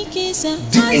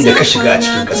 duk inda ka shiga a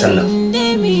cikin ƙasar nan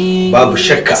babu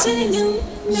shakka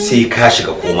sai ka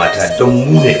shiga komata don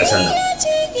mu ne ƙasar nan.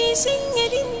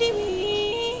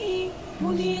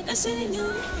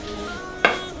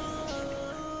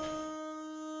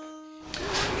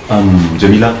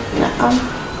 Jamila,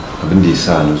 abin da ya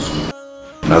sa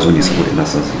na zo ne saboda ina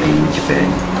son su yi miki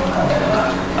bayani.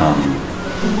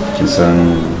 Kin san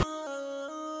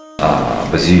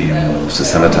ba zai yi su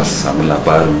sanata su samu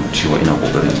labarin cewa ina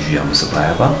kokarin juya musu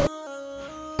baya ba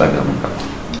daga mun ba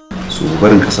su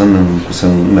barin kasan nan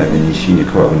kusan ina gani shine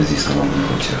kawai abin da zai sama mun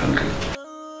kwanciyar hankali.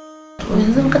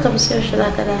 Yanzu ka tafi sai shi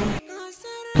zaka da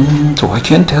to I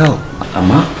can't tell,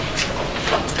 amma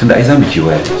tunda ai zamu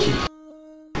kewaya take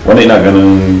wannan ina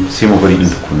ganin sai mu bari din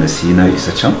tukuna sai na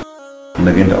isa can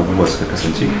na ga yadda abubuwa suka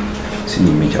kasance sai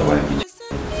ni mai jawaya miki.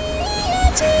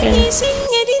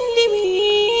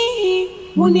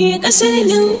 Mune kasar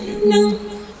nan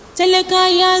talaka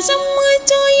ya zama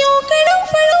to yau karan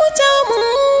farauta mun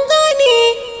gane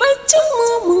baccin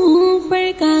mun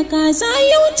farka kaza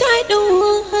yau ta dau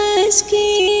haske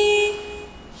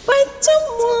baccin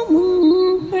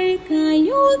mun farka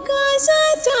yau kaza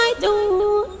ta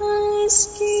dau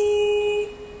haske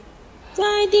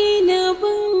ta dina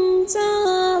banza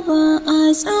ba a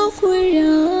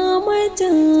tsakura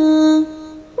mata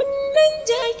wannan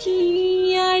jaki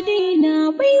ya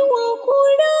daina baiwa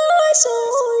kura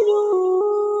tsoro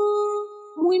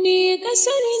mu ne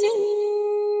kasar nan.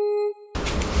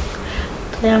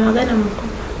 Ya magana muku?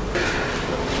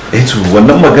 To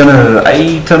wannan maganar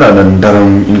ai tana nan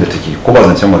daren inda take, ko ba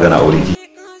zancen magana aure ki.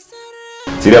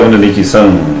 Sai dai abin da nake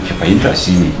son ki fahimta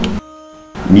shine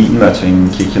ni ina can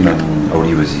ke kina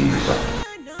aure ba zai yi ba.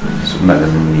 So ina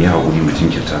ganin ni haƙuri mu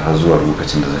jinkirta har zuwa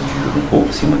lokacin da zan juyo ko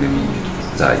sai magani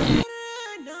za a yi.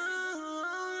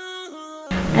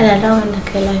 Ana dawo da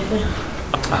kai lafiya.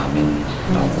 Amin,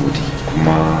 na gode.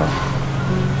 Kuma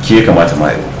ke kamata ma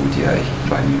yi godiya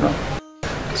ba ni ba.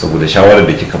 Saboda shawarar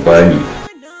da kika bani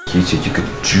ke ce kika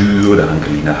juyo da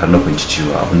hankali na har na fahimci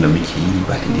cewa abin da muke yi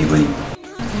ba daidai bane.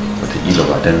 Wataƙila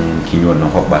ba dan kin yi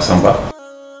wannan hoɓɓasan ba,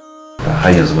 da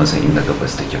har yanzu ban san inda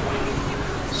gabas take ba.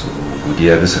 So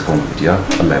godiya bisa kan godiya,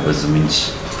 Allah ya bar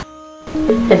zumunci.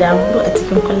 Da damu a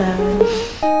cikin kulawa.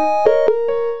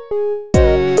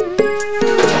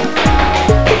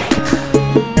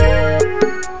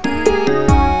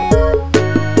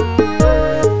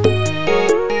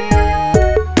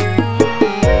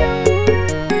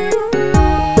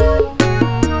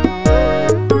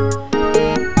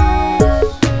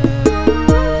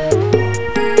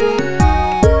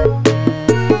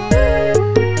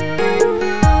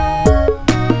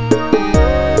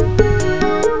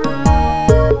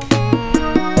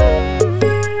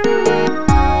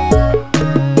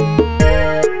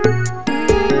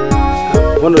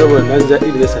 na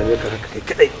zaɗi da ya same ka haka kai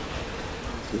kadai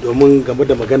domin game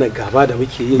da magana gaba da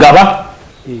muke yi. Gaba?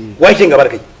 Wai kin gaba da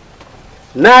kai?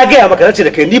 Na gaya maka nace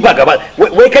da kai ni ba gaba.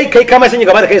 Wai kai ka mai sanya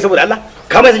gaba da kai saboda Allah?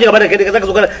 Ka mai sanya gaba da kai zaka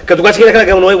zo ka zuga cikin kana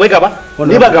ga wai gaba?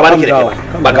 Ni ba gaba da kai da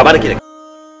kai ba gaba da kai da kai.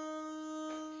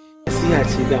 Nasiha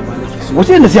ce da ma nake so.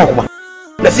 Wace nasiha kuma?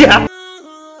 Nasiha?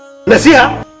 Nasiha?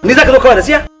 Ni zaka zo kawai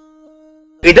nasiha?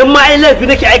 Idan ma ai laifi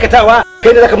nake aikatawa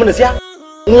kai ne zaka mun nasiha?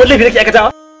 In wani laifi nake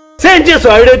aikatawa? Sai in je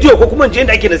saurari rediyo ko kuma in je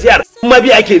inda ake nasiyar kuma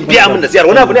biya ake biya min nasiyar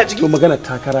wani abu ne a ciki. To magana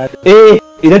takara.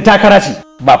 Idan takara ce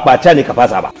ba ɓata ne ka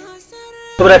fasa ba.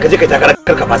 Saboda ka je kai takara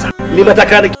kar ka fasa. Ni ma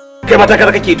takara nake kai ma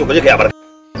takara kake to ka je kai abarka.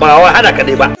 Ba wa hana ka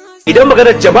dai ba. Idan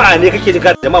maganar jama'a ne kake jin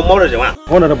ka jama'a maunar jama'a.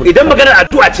 Idan maganar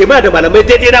addu'a ce ma da malamai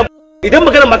daidai na. Idan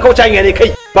maganar ma kauce hanya ne kai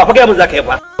ba fa ga mun zaka yi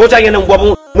fa. Kauce hanya nan gwa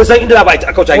mun san inda ba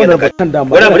a kauce hanya nan kai.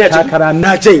 Wani abu ne a ciki. Takara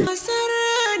na janye.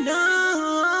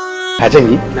 Ka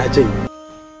janye? Na janye.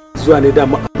 Zuwa ne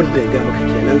dama abin da ya gaya maka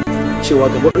kenan cewa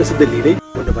ga waɗansu dalilai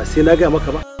wanda ba sai na gaya maka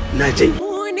ba na janye.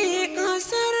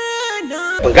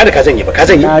 Ban gane ka janye ba ka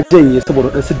janye? Na janye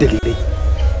saboda waɗansu dalilai.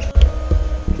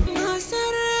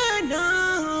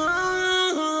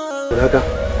 Saboda haka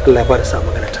Allah ya fara sa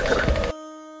magana takara.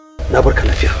 Na barka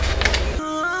lafiya.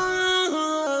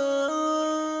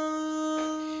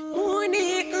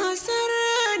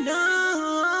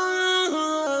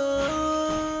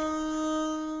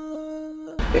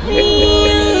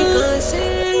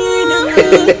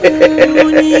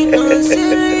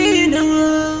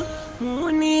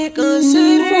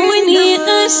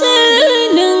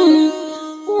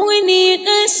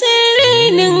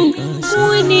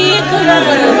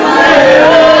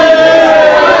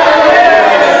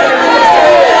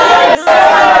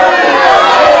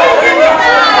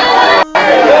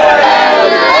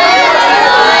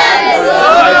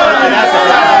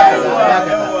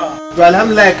 To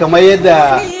alhamdulillah kamar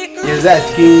yadda yanzu a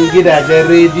cikin gidajen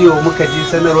rediyo muka ji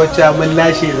sanarwar cewa mun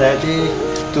lashe zaɓe,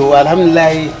 to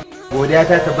alhamdulillah godiya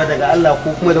ta tabbata daga Allah ko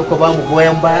kuma da ku ba mu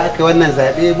goyon baya aka wannan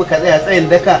zaɓe muka tsaya tsayin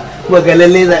daka kuma ga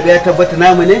lalle zaɓe ya tabbata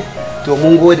namu ne, to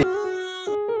mun gode.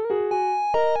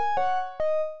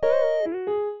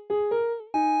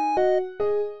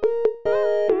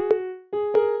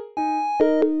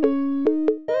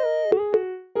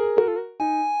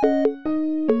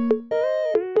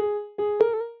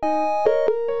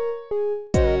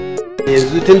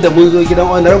 Yanzu tun da mun zo gidan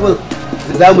honorable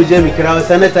za mu je mu kira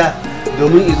sanata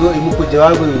domin izo yi muku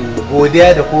jawabin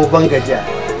godiya da kuma bangajiya.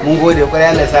 Mun gode kwarai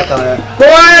Allah ya saka mana.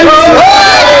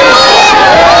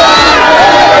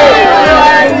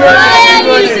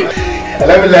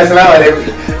 Alhamdulillah, assalamu alaikum.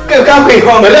 Ka kai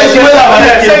kuma da shi wala ba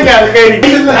da sanya alkhairi.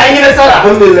 An yi nasara.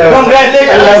 Alhamdulillah.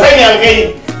 Congratulations. Allah sanya alkhairi.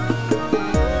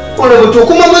 Wannan to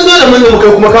kuma mun zo da mun mu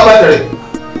kai kuma ka bata rai.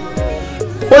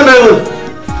 Wannan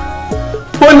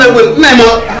ina ma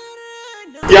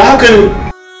ya haka ne.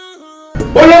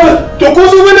 Wannan to ko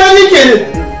su gudanar ke ne.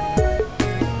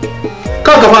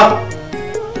 Ka gaba.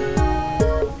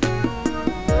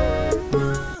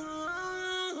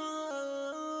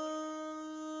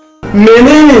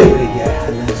 Menene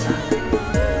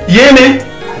yene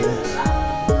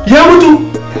ya mutu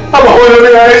aba wani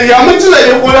ya mutu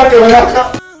zabe ko za ka yi haka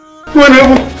wani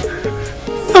abu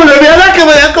wani abu ya za ka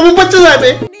yi haka mun fata zabe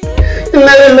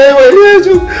ina lillahi wa inna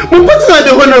ilaihi mun fata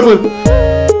zabe wani abu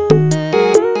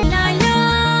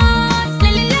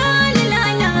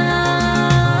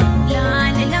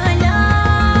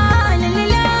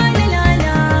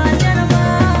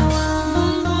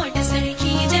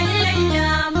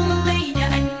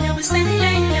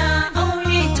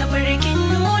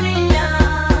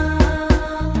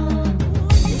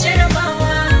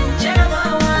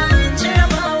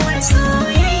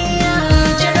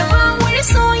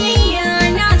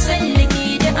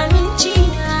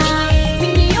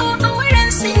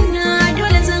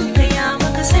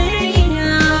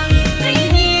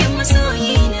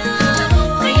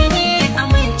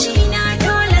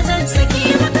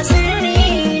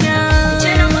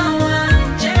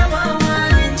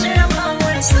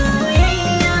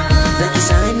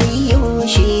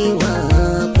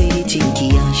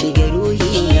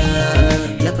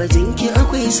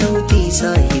sauti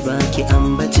sahiba ki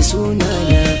ambaci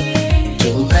sunana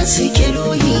kin haske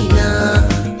ruhina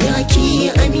ya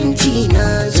ki aminci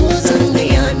na zo zan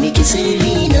gaya miki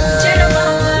sirrina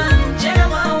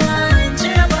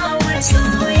jarabawar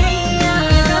soyayya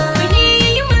rabbani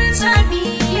yi mun zabi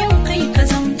yau kai ka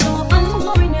zamto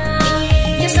angona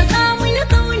ya saka mini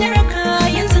kaunar ka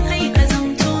yanzu kai ka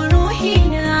zamto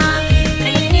ruhina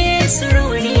kai ne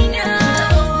sururina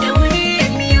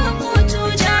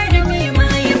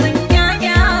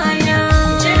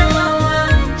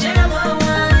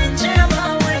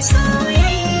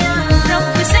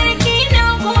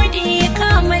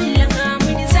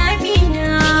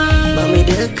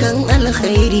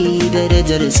alkhairi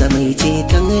darajarsa mai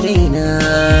ceton raina.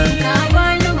 Ka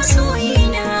bani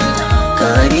masoyina,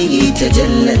 kare ta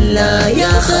jallalla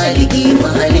ya khaliki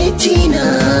mahali